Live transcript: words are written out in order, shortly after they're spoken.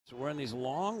So wearing these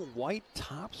long white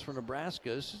tops for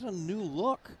Nebraska. This is a new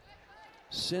look.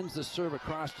 Sends the serve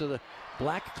across to the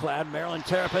black-clad Maryland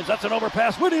Terrapins. That's an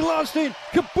overpass. Whitney Lonstein.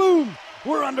 Kaboom!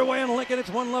 We're underway in Lincoln. It's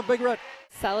One Love Big Red.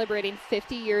 Celebrating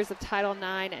 50 years of Title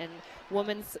IX, and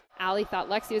women's Allie thought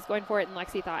Lexi was going for it, and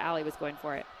Lexi thought Allie was going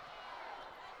for it.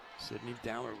 Sydney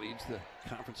Dowler leads the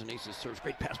conference in aces. Serves.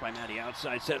 Great pass by Maddie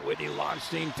outside set. Whitney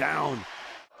Lonstein down.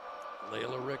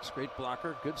 Layla Ricks, great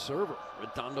blocker, good server.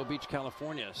 Redondo Beach,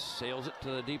 California, sails it to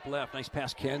the deep left. Nice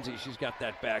pass, Kenzie. She's got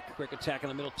that back. Quick attack in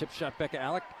the middle, tip shot, Becca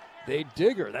Alec. They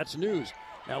dig her. That's news.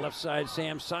 Now left side,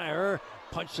 Sam Sire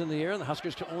punched in the air, and the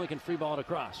Huskers only can free ball it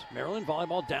across. Maryland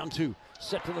volleyball down 2.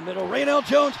 Set to the middle. Raynell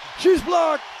Jones. She's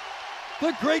blocked.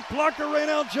 The great blocker,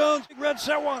 Raynell Jones. Big Red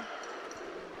set 1.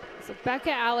 So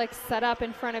Becca Alex set up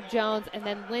in front of Jones, and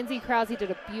then Lindsay Krause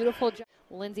did a beautiful job.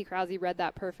 Lindsay Krause read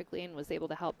that perfectly and was able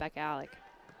to help Becca Alec.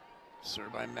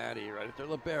 Served by Maddie right at their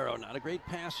libero. Not a great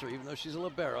passer, even though she's a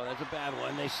libero. That's a bad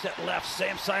one. They set left.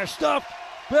 Sam Sire stuffed.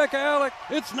 Becca Alec.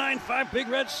 It's 9-5. Big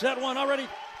Red set 1 already.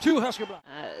 2 Husker blocks.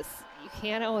 You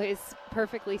can't always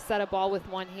perfectly set a ball with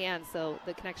one hand, so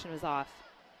the connection was off.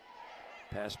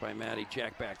 Pass by Maddie.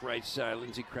 Jack back right side.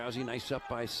 Lindsay Krause. Nice up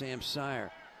by Sam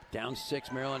Sire. Down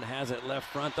 6. Maryland has it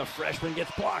left front. The freshman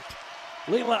gets blocked.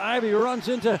 Layla Ivy runs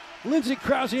into Lindsay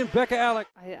Krause and Becca Alec.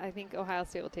 I think Ohio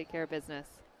State will take care of business.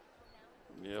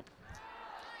 Yep.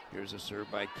 Here's a serve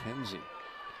by Kenzie.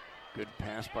 Good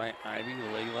pass by Ivy,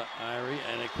 Layla Ivy,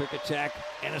 and a quick attack.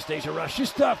 Anastasia Rush, she's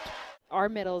stuffed. Our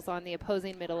middle's on the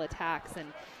opposing middle attacks,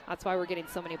 and that's why we're getting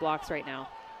so many blocks right now.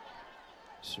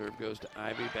 Serve goes to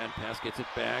Ivy, bad pass, gets it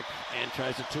back, and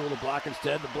tries to tool the block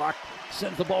instead. The block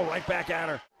sends the ball right back at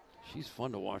her. She's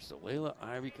fun to watch. The Layla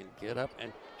Ivy can get up,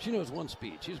 and she knows one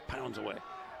speed. She's pounds away.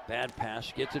 Bad pass,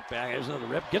 she gets it back. There's another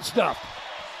rip, gets stuffed.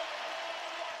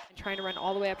 And trying to run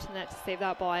all the way up to the net to save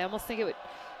that ball. I almost think the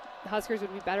Huskers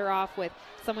would be better off with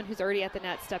someone who's already at the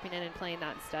net stepping in and playing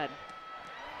that instead.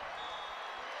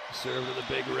 Serve to the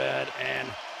Big Red, and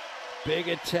big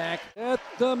attack at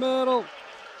the middle.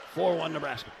 4-1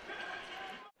 Nebraska.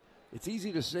 It's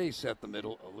easy to say set the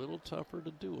middle, a little tougher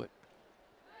to do it.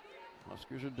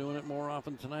 Huskers are doing it more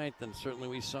often tonight than certainly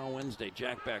we saw Wednesday.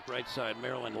 Jack back right side,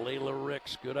 Maryland. Layla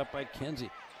Ricks, good up by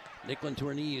Kenzie. Nicklin to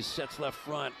her knees, sets left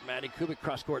front. Maddie Kubik,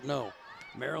 cross court, no.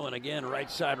 Maryland again, right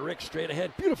side, Ricks straight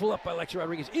ahead. Beautiful up by Lexi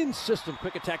Rodriguez. In system,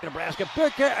 quick attack Nebraska.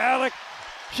 Becca Alec,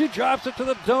 she drops it to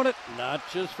the donut. Not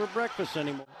just for breakfast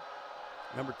anymore.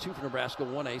 Number 2 for Nebraska,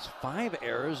 1 ace, 5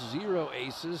 errors, 0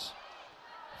 aces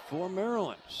for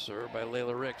Maryland. Served by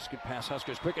Layla Ricks. Good pass,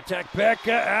 Huskers. Quick attack,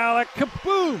 Becca Alec,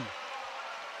 kaboom!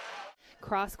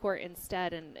 Cross court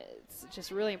instead, and it's just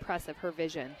really impressive, her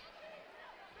vision.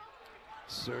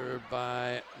 Served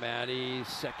by Maddie,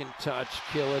 second touch,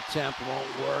 kill attempt,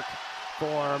 won't work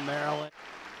for Maryland.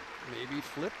 Maybe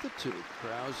flip the 2,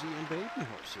 Krause and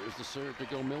Babyhorse. Here's the serve to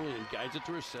Gomillion, guides it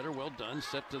to her setter, well done,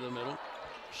 set to the middle.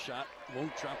 Shot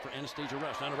won't drop for Anastasia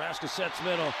Rush. Now Nebraska sets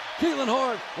middle. Keelan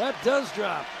Horde, that does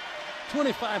drop.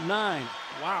 25-9,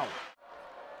 wow.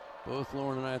 Both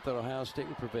Lauren and I thought Ohio State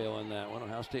would prevail in that one.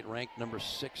 Ohio State ranked number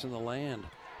 6 in the land.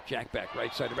 Jack back,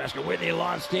 right side, Nebraska. Whitney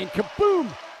Lonstein, kaboom!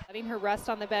 Letting her rest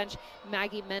on the bench,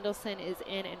 Maggie Mendelson is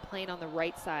in and playing on the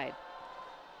right side.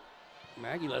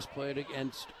 Maggie last played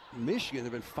against Michigan.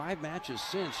 There have been 5 matches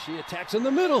since. She attacks in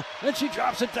the middle, and she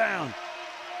drops it down.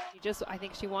 I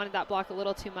think she wanted that block a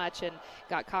little too much and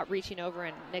got caught reaching over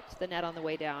and nicked the net on the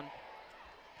way down.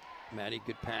 Maddie,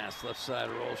 good pass, left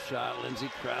side roll shot. Lindsay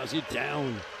Krause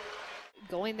down.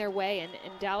 Going their way, and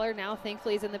Dowler now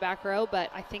thankfully is in the back row,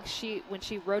 but I think when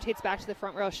she rotates back to the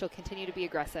front row, she'll continue to be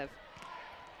aggressive.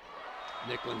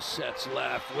 Nicklin sets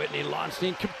left. Whitney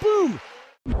Lonstein, kaboom!